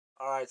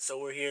Alright, so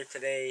we're here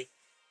today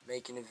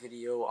making a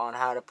video on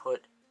how to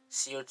put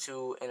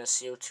CO2 in a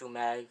CO2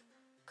 mag.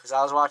 Because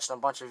I was watching a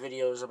bunch of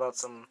videos about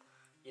some,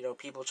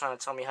 people trying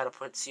to tell me how to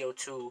put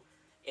CO2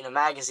 in a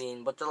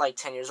magazine, but they're like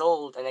 10 years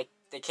old and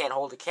they can't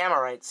hold the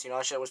camera right, so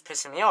that shit was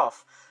pissing me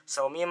off.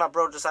 So me and my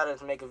bro decided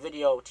to make a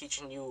video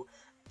teaching you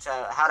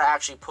how to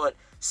actually put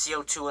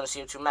CO2 in a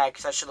CO2 mag,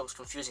 because that shit looks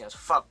confusing as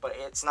fuck, but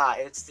it's not.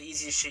 It's the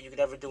easiest shit you could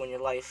ever do in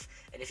your life,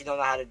 and if you don't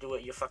know how to do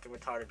it, you're fucking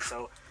retarded.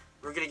 So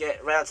we're gonna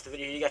get right onto the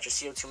video. You got your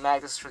CO2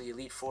 mag. This is for the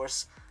Elite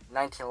Force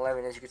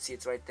 1911. As you can see,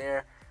 it's right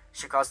there.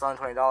 Should cost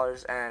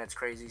 $120, and it's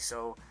crazy.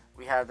 So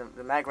we have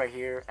the mag right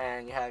here,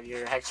 and you have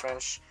your hex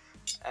wrench,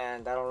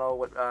 and I don't know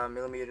what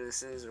millimeter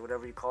this is or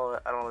whatever you call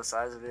it. I don't know the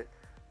size of it,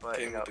 but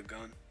came with the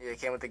gun. Yeah, it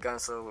came with the gun.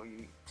 So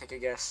you take a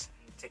guess,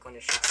 you take one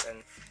of your shits,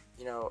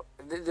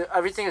 and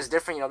everything is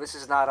different. This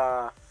is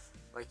not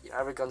like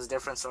every gun's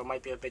different, so it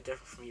might be a bit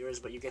different from yours,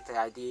 but you get the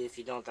idea. If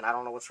you don't, then I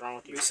don't know what's wrong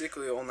with you.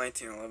 Basically, all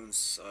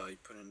 1911s you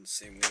put in the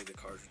same way the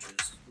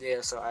cartridges.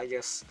 Yeah, so I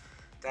guess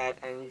that,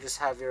 and you just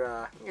have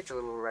your you get your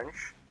little wrench,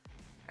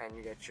 and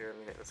you get your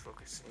let's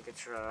focus. You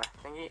get your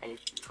thingy, and you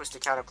twist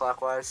it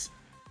counterclockwise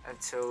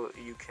until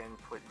you can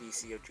put the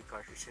CO2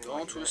 cartridge in.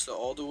 Don't twist it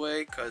all the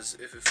way, because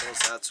if it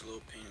falls out, it's a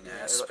little pain in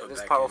the ass.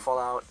 This part will fall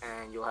out,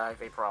 and you'll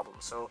have a problem.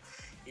 So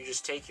you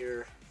just take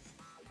your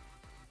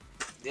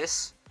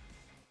this.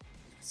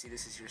 See,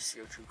 this is your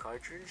CO2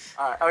 cartridge.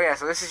 Oh yeah,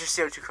 so this is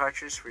your CO2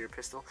 cartridge for your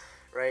pistol,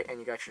 right? And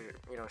you got your,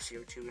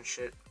 CO2 and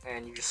shit.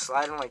 And you just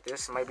slide in like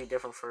this. It might be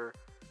different for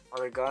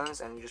other guns.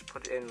 And you just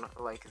put it in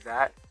like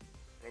that.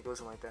 And it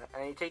goes in like that.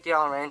 And you take the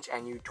Allen wrench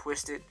and you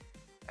twist it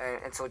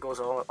until it goes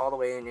all the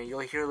way in. And you'll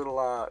hear a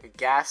little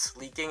gas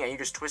leaking. And you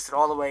just twist it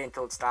all the way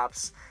until it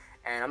stops.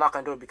 And I'm not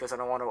going to do it because I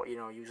don't want to,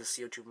 use a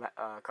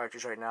CO2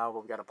 cartridge right now.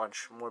 But we got a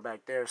bunch more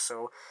back there.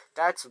 So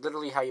that's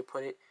literally how you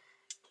put it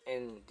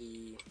in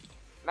the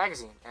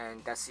magazine,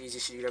 and that's the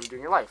easiest shit you could ever do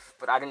in your life.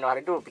 But I didn't know how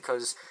to do it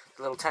because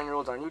the little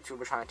 10-year-olds on YouTube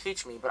were trying to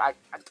teach me, but I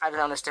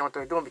didn't understand what they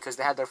were doing because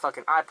they had their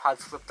fucking iPods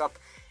flipped up,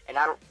 and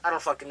I don't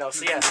fucking know.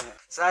 So yeah,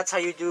 so that's how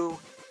you do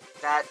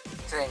that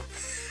thing.